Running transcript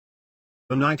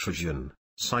The nitrogen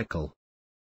cycle.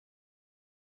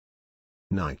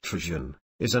 Nitrogen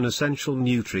is an essential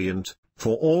nutrient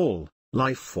for all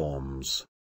life forms.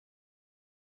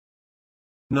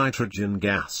 Nitrogen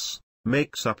gas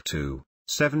makes up to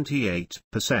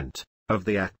 78% of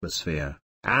the atmosphere,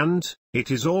 and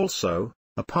it is also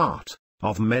a part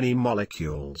of many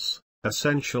molecules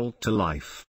essential to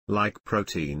life, like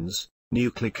proteins,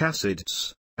 nucleic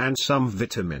acids, and some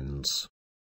vitamins.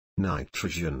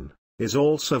 Nitrogen is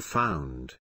also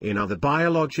found in other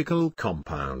biological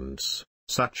compounds,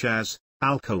 such as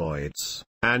alkaloids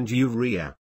and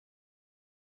urea.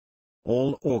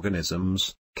 All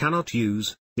organisms cannot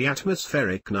use the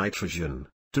atmospheric nitrogen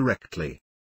directly.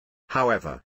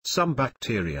 However, some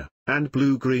bacteria and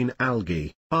blue-green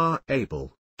algae are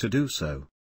able to do so.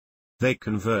 They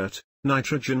convert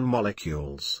nitrogen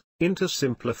molecules into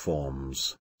simpler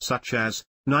forms, such as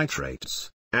nitrates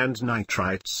and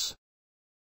nitrites.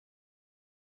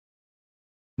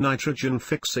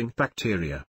 Nitrogen-fixing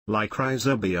bacteria, like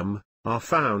rhizobium, are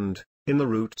found in the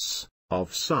roots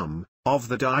of some of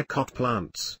the dicot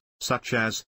plants, such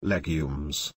as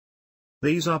legumes.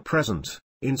 These are present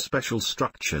in special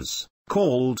structures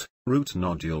called root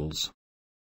nodules.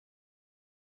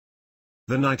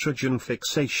 The nitrogen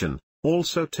fixation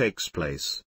also takes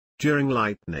place during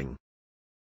lightning.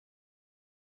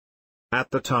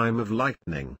 At the time of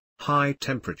lightning, high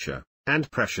temperature and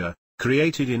pressure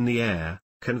created in the air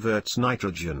converts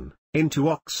nitrogen into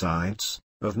oxides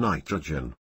of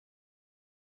nitrogen.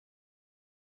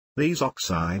 These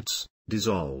oxides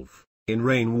dissolve in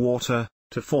rainwater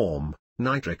to form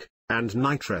nitric and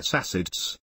nitrous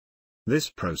acids.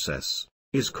 This process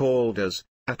is called as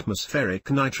atmospheric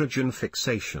nitrogen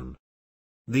fixation.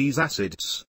 These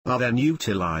acids are then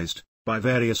utilized by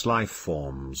various life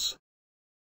forms.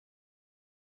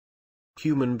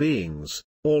 Human beings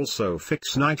also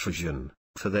fix nitrogen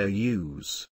for their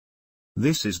use.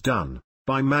 This is done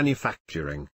by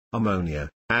manufacturing ammonia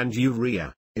and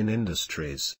urea in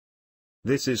industries.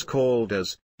 This is called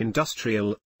as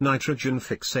industrial nitrogen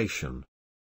fixation.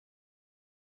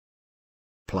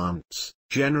 Plants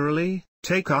generally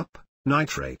take up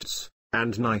nitrates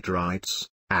and nitrites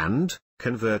and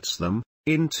converts them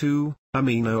into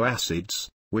amino acids,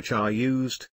 which are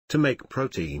used to make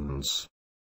proteins.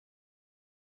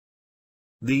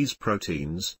 These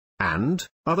proteins and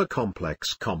other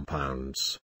complex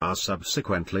compounds are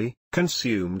subsequently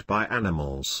consumed by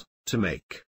animals to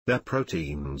make their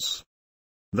proteins.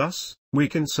 Thus, we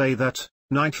can say that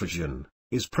nitrogen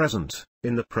is present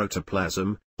in the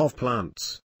protoplasm of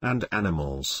plants and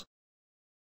animals.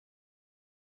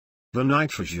 The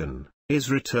nitrogen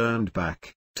is returned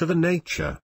back to the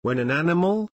nature when an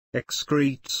animal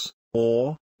excretes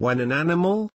or when an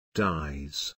animal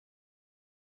dies.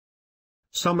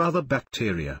 Some other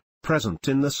bacteria present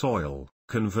in the soil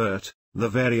convert the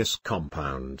various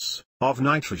compounds of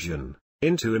nitrogen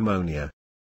into ammonia.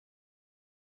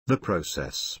 The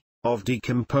process of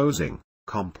decomposing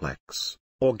complex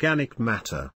organic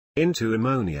matter into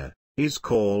ammonia is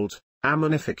called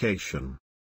ammonification.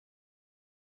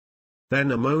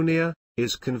 Then ammonia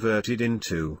is converted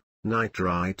into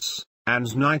nitrites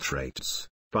and nitrates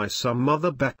by some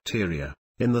other bacteria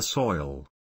in the soil.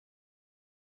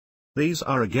 These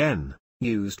are again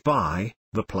used by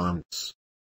the plants.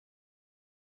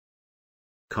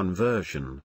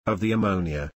 Conversion of the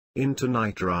ammonia into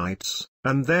nitrites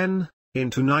and then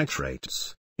into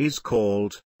nitrates is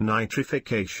called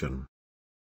nitrification.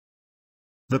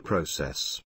 The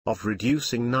process of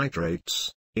reducing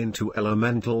nitrates into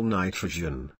elemental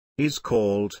nitrogen is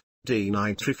called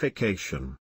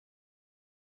denitrification.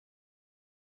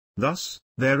 Thus,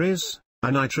 there is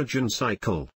a nitrogen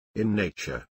cycle in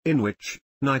nature, in which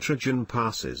nitrogen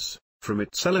passes from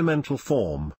its elemental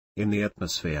form in the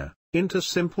atmosphere into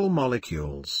simple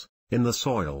molecules in the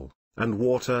soil and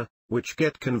water, which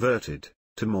get converted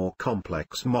to more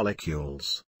complex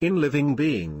molecules in living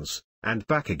beings, and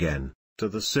back again to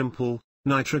the simple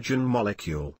nitrogen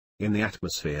molecule in the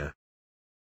atmosphere.